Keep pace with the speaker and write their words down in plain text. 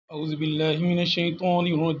أعوذ بالله من الشيطان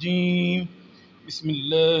الرجيم بسم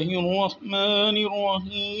الله الرحمن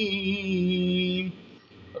الرحيم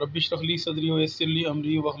रब इश्रह ली सदरी वयस्सिर ली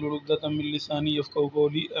अमरी वहलुल उक़दतम मिन लिसानी यफ़क़हू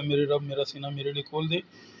क़ौली। मेरे रब मेरा सीना मेरे लिए खोल दे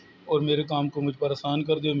और मेरे काम को मुझ पर आसान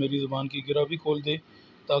कर दे और मेरी ज़ुबान की गिरा भी खोल दे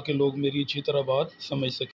ताकि लोग मेरी अच्छी तरह बात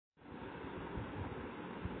समझ सकें।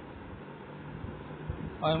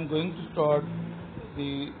 I am going to start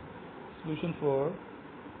the solution for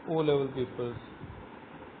O level papers.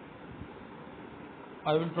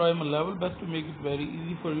 I will try my level best to make it very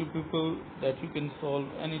easy for you people that you can solve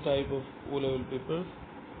any type of O-level papers.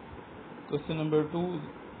 Question number 2,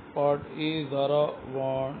 part A. Zara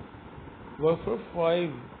want work for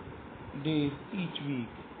 5 days each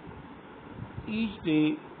week. Each day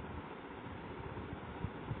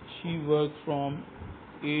she works from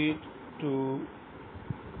 8 to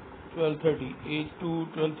 12:30, 8 to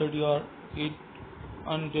 12:30 or 8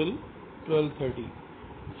 until 12:30.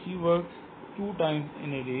 She works 2 times in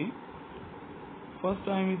a day. First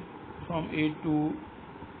time is from 8 to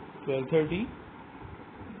 12:30,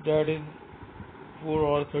 that is 4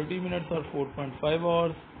 hours 30 minutes or 4.5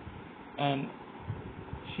 hours, and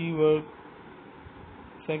she works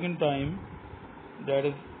second time, that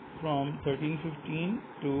is from 13:15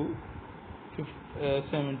 to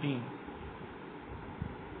 17.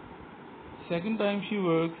 Second time she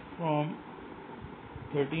works from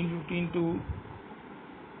 13:15 to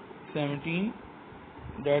 17,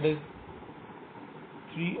 that is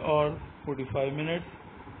 3 hours 45 minutes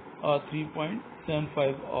or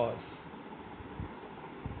 3.75 hours.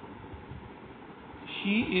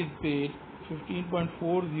 She is paid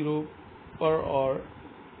 15.40 per hour,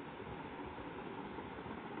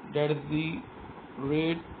 that is the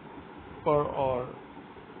rate per hour.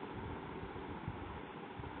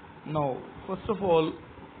 Now first of all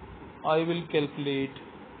I will calculate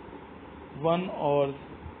 1 hour's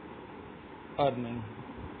earning.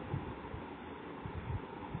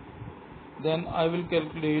 Then I will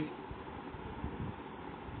calculate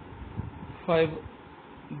 5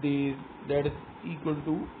 days, that is equal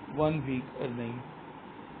to 1 week earning.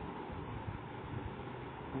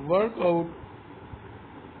 Work out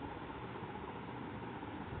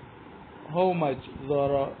how much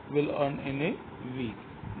Zara will earn in a week.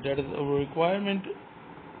 That is our requirement.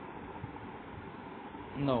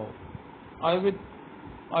 Now I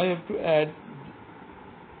have to add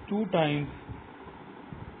 2 times,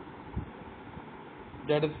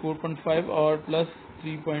 that is 4.5 hour plus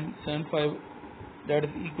 3.75, that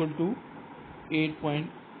is equal to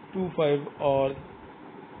 8.25 hours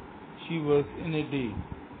she works in a day.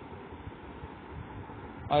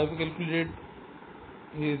 I have calculated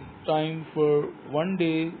his time for 1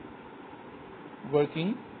 day working.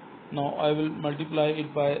 Now I will multiply it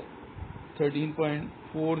by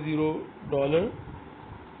 $13.40.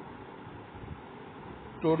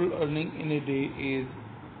 Total earning in a day is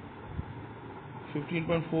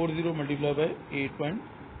 15.40 multiplied by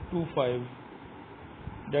 8.25,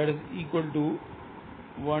 that is equal to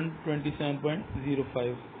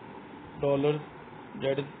 $127.05,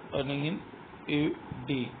 that is earning in a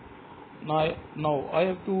day. Now I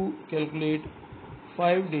have to calculate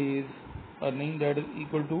 5 days earning, that is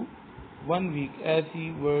equal to 1 week, as he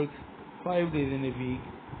works 5 days in a week.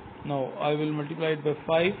 Now I will multiply it by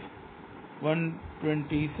 5.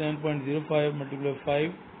 127.05 multiplied by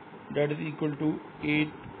 5, that is equal to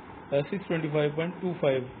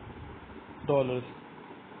 $625.25.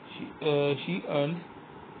 She earns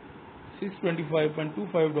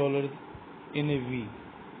 $625.25 in a week.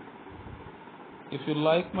 If you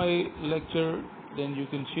like my lecture, then you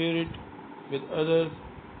can share it with others.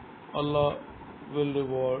 Allah will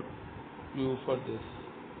reward you for this.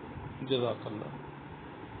 Jazakallah.